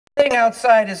Playing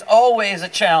outside is always a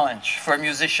challenge for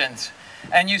musicians.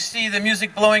 And you see the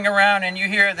music blowing around and you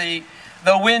hear the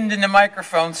wind in the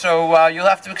microphone, so you'll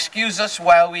have to excuse us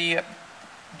while we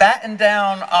batten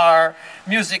down our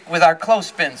music with our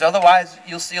clothespins. Otherwise,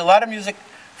 you'll see a lot of music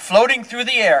floating through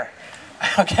the air.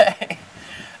 Okay.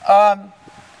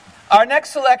 Our next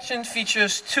selection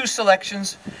features two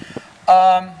selections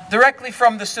directly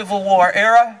from the Civil War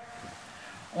era.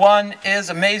 One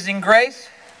is Amazing Grace,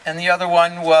 and the other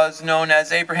one was known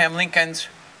as Abraham Lincoln's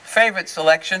favorite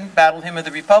selection, Battle Hymn of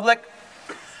the Republic.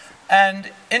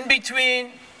 And in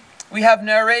between, we have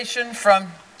narration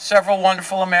from several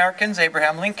wonderful Americans,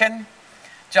 Abraham Lincoln,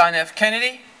 John F.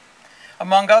 Kennedy,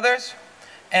 among others.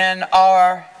 And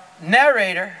our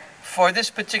narrator for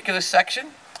this particular section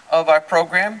of our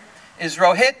program is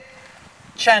Rohit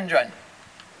Chandran.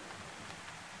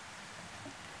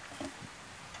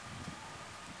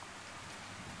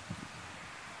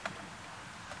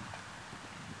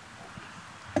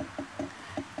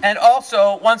 And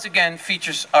also, once again,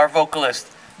 features our vocalist,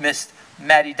 Miss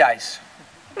Maddie Dice.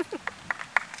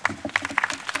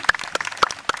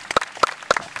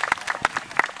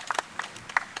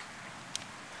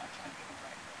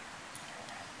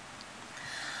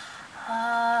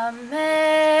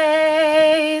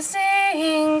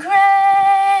 Amazing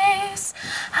grace,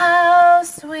 how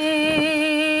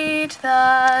sweet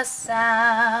the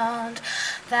sound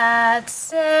that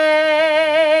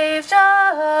saved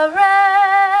a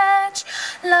wretch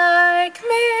like me.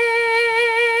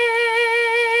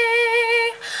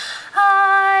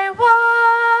 I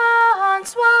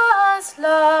once was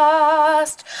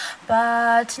lost,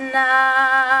 but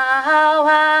now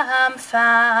am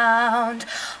found.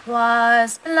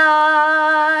 Was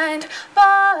blind,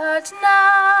 but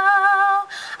now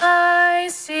I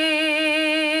see.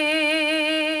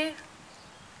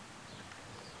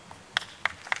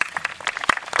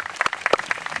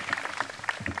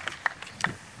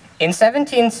 In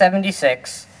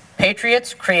 1776,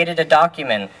 patriots created a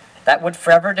document that would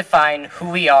forever define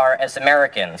who we are as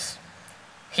Americans.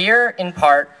 Here, in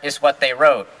part, is what they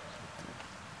wrote.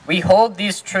 We hold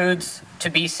these truths to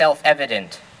be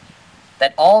self-evident,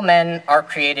 that all men are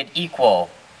created equal,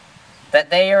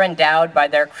 that they are endowed by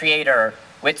their Creator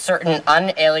with certain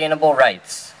unalienable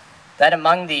rights, that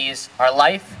among these are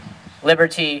life,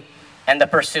 liberty, and the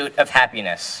pursuit of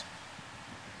happiness.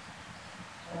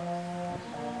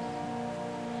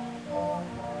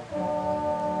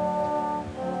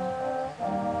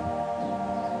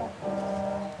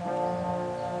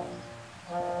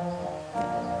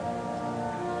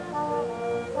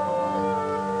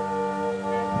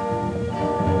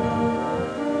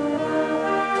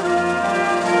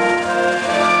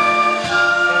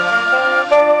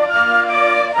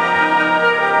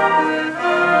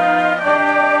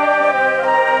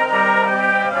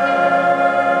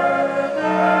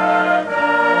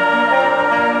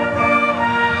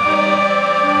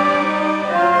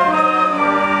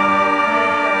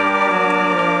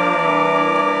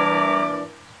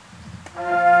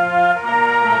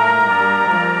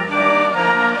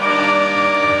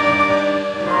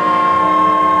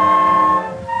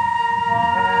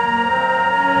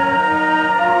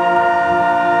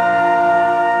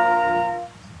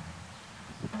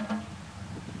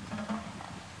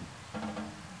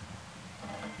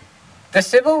 The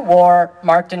Civil War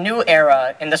marked a new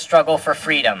era in the struggle for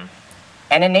freedom,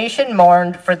 and a nation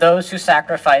mourned for those who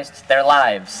sacrificed their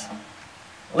lives.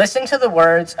 Listen to the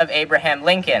words of Abraham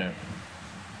Lincoln,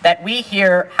 that we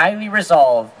here highly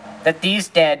resolve that these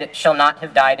dead shall not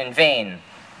have died in vain,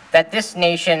 that this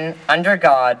nation, under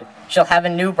God, shall have a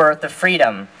new birth of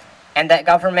freedom, and that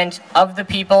government of the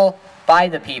people, by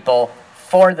the people,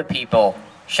 for the people,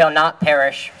 shall not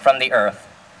perish from the earth.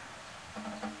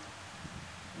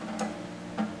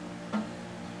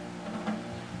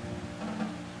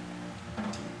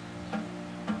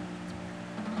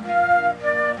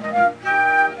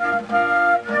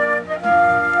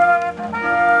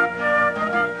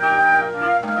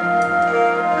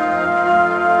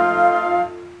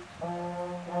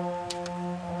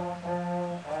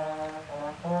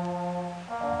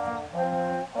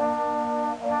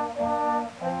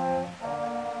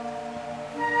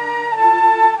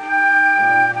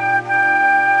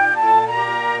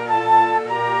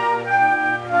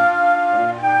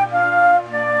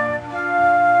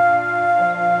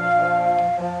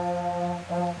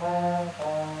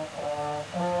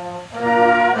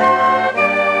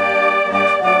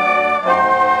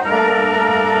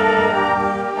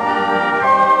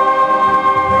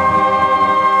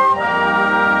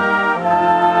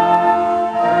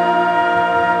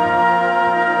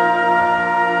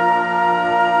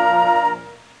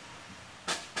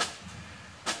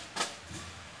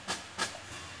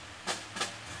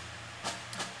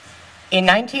 In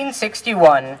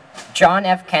 1961, John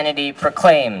F. Kennedy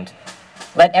proclaimed,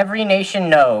 "Let every nation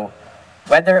know,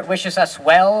 whether it wishes us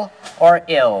well or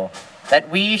ill, that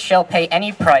we shall pay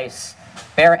any price,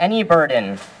 bear any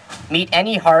burden, meet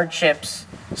any hardships,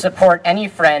 support any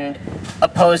friend,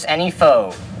 oppose any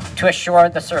foe, to assure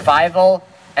the survival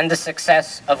and the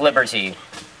success of liberty.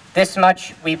 This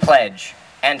much we pledge,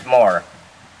 and more."